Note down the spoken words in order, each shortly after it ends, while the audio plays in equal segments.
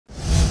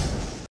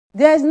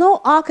There's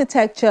no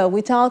architecture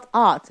without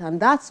art, and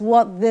that's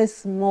what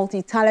this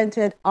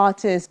multi-talented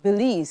artist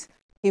believes.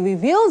 He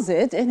reveals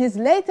it in his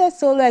latest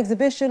solo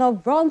exhibition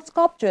of bronze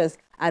sculptures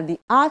at the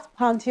Art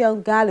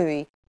Pantheon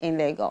Gallery in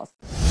Lagos.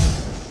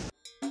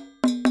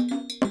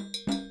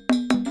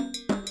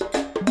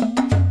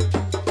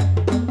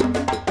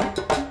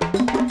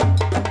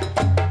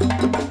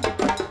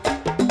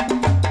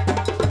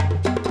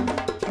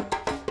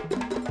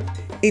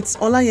 It's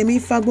Olayemi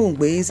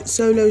Fagboungbe's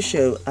solo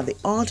show at the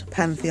Art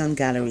Pantheon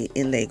Gallery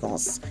in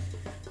Lagos.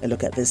 A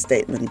look at this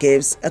statement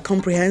gives a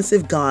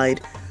comprehensive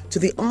guide to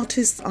the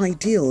artist's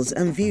ideals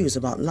and views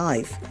about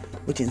life,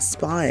 which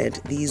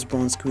inspired these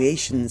bronze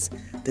creations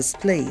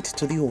displayed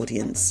to the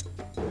audience.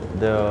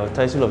 The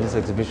title of this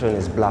exhibition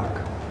is Blaque.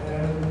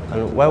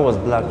 And why was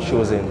Blaque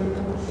chosen?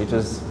 It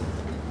was,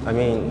 I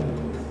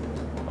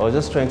was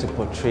just trying to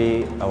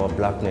portray our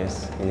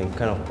blackness in a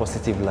kind of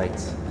positive light,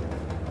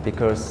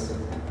 because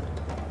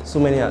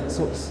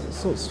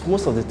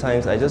most of the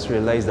times I just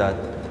realized that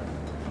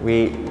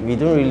we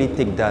don't really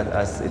take that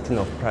as a thing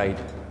of pride,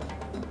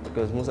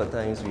 because most of the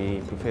times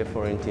we prefer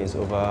foreign things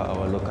over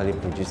our locally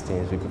produced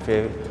things. We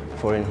prefer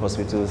foreign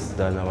hospitals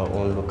than our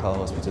own local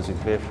hospitals. We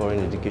prefer foreign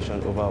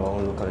education over our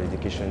own local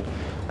education.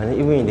 And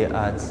even in the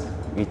arts,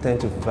 we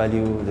tend to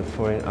value the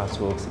foreign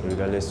artworks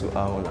regardless to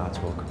our own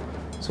artwork.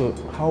 So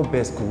how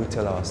best could we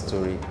tell our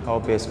story? How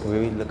best could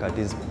we look at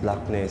this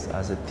blackness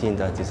as a thing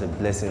that is a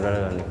blessing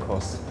rather than a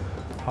curse?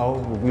 How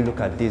would we look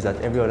at this that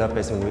every other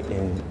person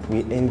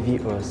will envy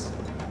us?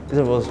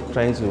 Instead of us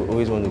trying to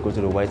always want to go to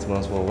the white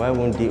man's world, why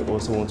won't they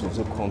also want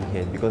to come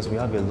here? Because we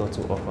have a lot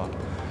to offer.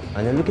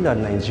 And then looking at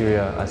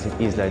Nigeria as it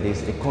is like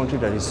this, a country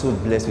that is so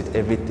blessed with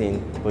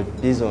everything,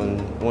 but based on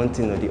one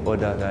thing or the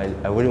other that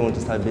I really want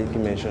to start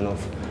making mention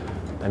of,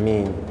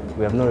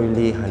 we have not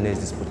really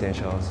harnessed these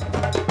potentials.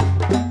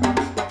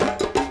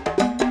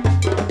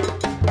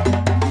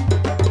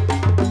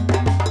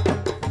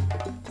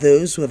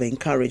 Those who have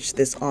encouraged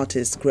this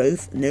artist's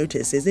growth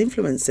notice his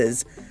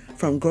influences,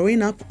 from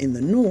growing up in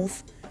the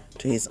north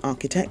to his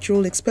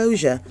architectural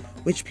exposure,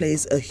 which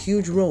plays a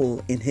huge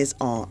role in his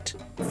art.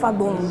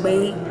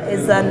 Fagboungbe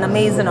is an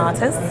amazing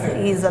artist.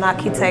 He's an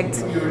architect,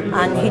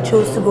 and he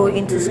chose to go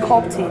into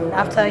sculpting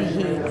after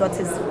he got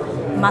his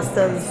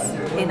master's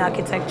in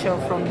architecture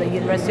from the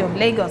University of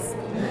Lagos.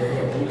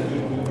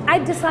 I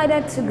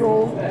decided to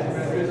go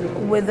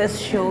with this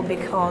show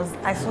because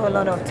I saw a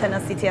lot of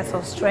tenacity, I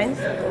saw strength,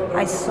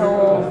 I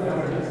saw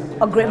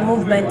a great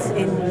movement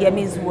in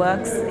Yemi's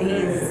works.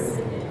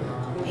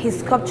 His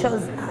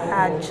sculptures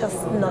are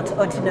just not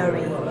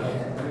ordinary.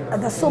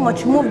 There's so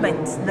much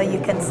movement that you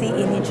can see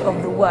in each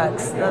of the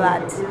works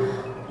that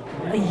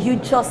you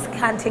just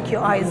can't take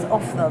your eyes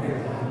off them.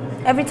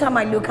 Every time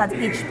I look at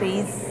each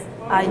piece,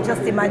 I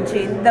just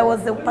imagine, there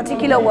was a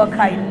particular work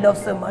I love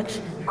so much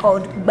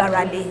called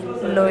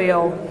Blaque,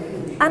 Loyal.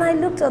 And I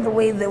looked at the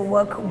way the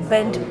work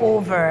bent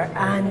over,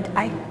 and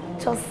I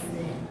just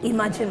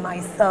imagined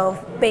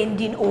myself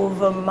bending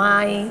over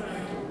my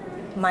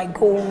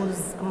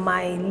goals,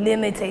 my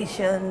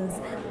limitations,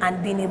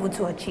 and being able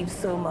to achieve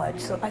so much.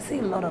 So I see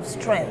a lot of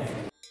strength.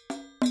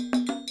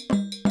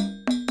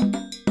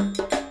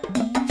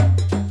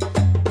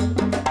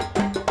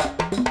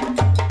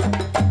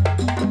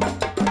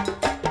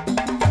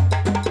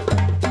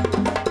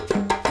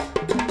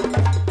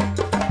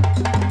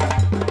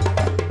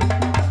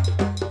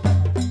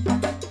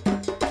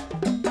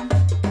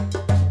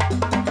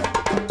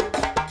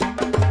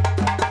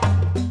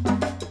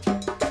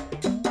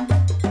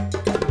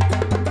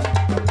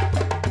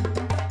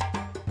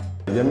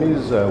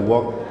 Yemi's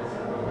work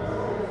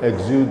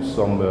exudes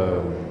some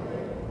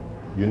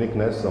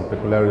uniqueness, some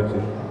peculiarity,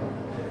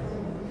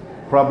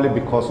 probably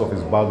because of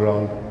his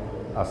background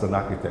as an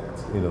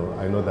architect.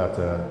 I know that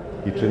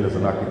he trained as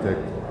an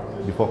architect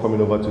before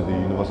coming over to the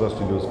Universal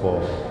Studios for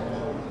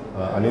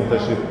an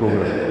internship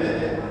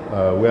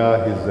program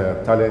where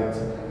his talent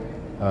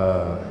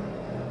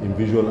in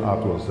visual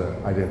art was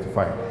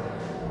identified.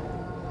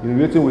 In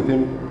relating with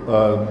him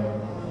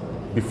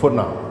before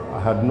now,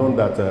 I had known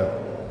that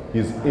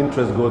his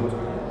interest got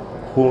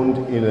honed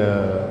in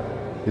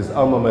his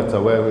alma mater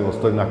where he was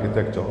studying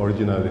architecture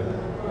originally.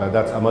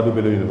 That's Ahmadu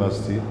Bello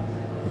University,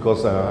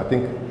 because I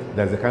think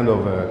there's a kind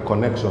of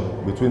connection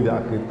between the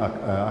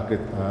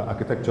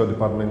architecture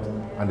department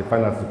and the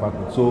finance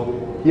department.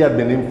 So he had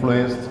been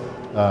influenced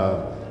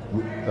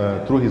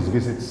through his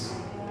visits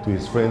to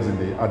his friends in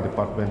the art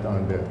department,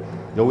 and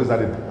he always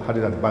had it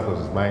at the back of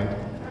his mind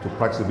to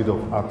practice a bit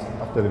of art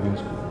after leaving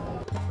school.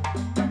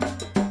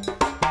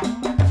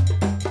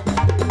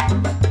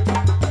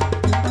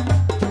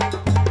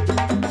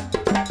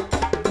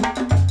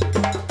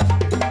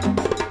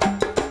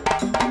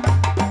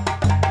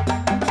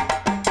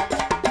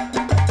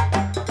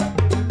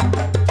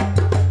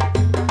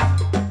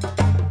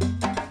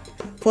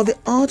 For the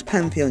Art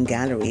Pantheon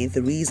Gallery,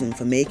 the reason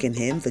for making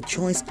him the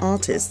choice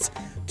artist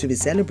to be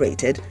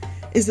celebrated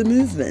is the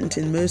movement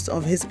in most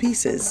of his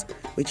pieces,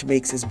 which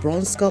makes his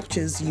bronze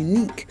sculptures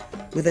unique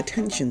with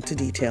attention to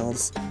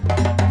details.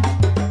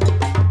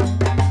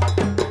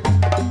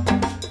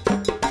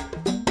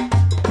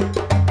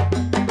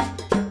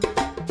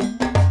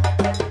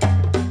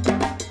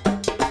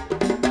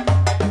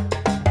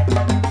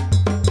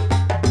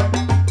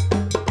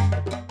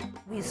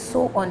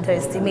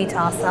 underestimate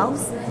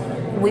ourselves,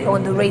 we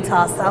underrate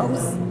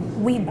ourselves,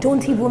 we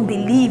don't even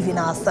believe in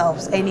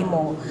ourselves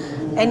anymore.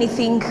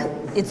 Anything,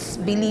 it's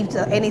believed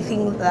that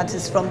anything that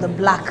is from the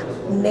Black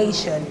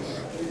nation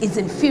is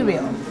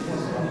inferior.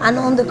 And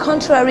on the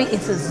contrary,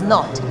 it is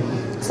not.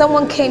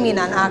 Someone came in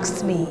and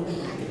asked me,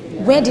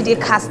 where did they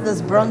cast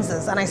these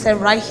bronzes? And I said,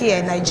 right here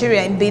in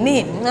Nigeria, in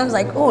Benin. And I was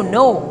like, oh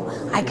no,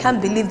 I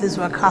can't believe these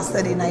were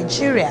casted in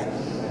Nigeria.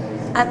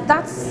 And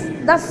that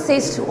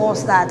says to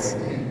us that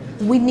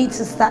we need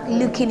to start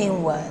looking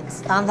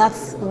inwards. And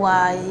that's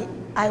why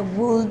I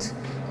will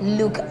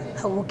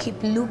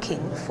keep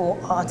looking for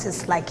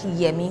artists like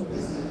Yemi,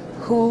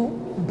 who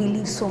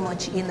believes so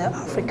much in the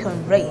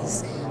African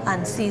race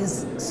and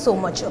sees so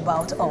much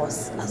about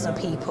us as a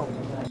people.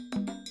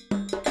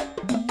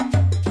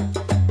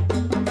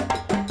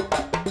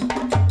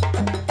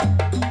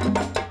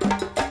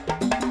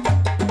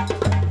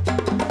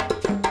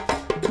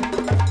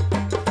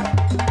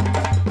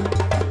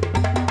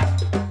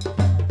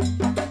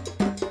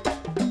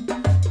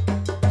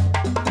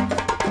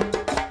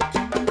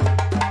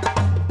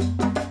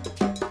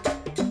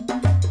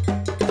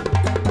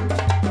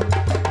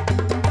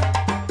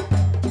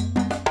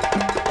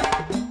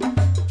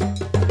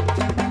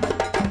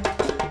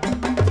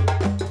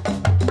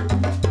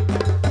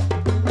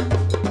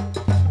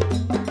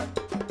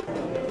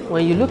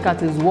 When you look at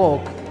his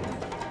work,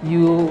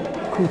 you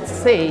could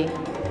say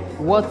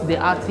what the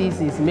artist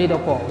is made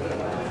up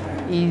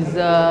of. He's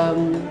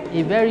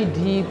a very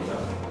deep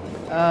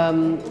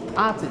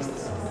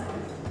artist.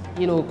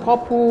 You know,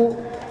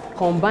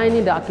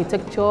 combining the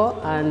architecture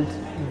and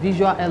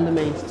visual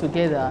elements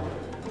together.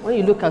 When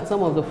you look at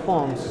some of the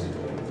forms,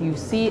 you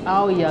see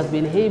how he has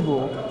been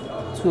able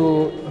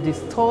to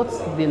distort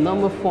the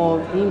normal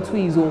form into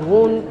his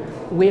own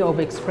way of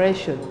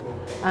expression.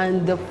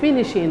 And the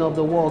finishing of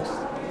the works,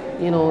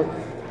 you know,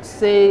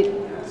 say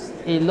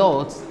a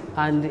lot,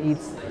 and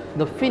it's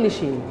the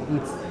finishing,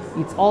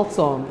 it's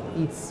awesome,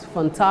 it's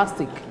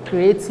fantastic,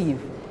 creative,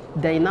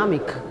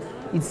 dynamic,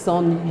 it's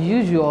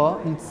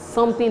unusual, it's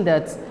something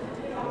that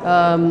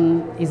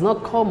is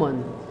not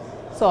common.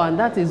 So, and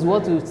that is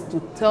what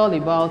to tell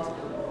about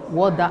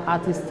what that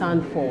artist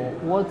stands for,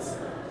 what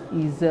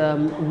is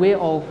way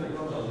of,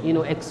 you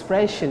know,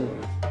 expression.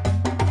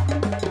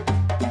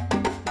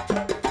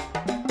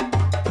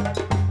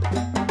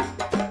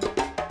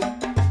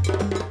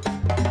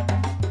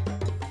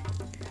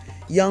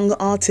 Young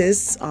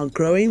artists are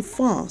growing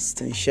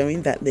fast and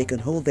showing that they can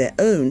hold their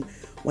own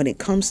when it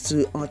comes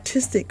to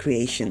artistic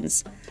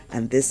creations,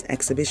 and this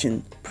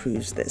exhibition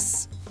proves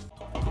this.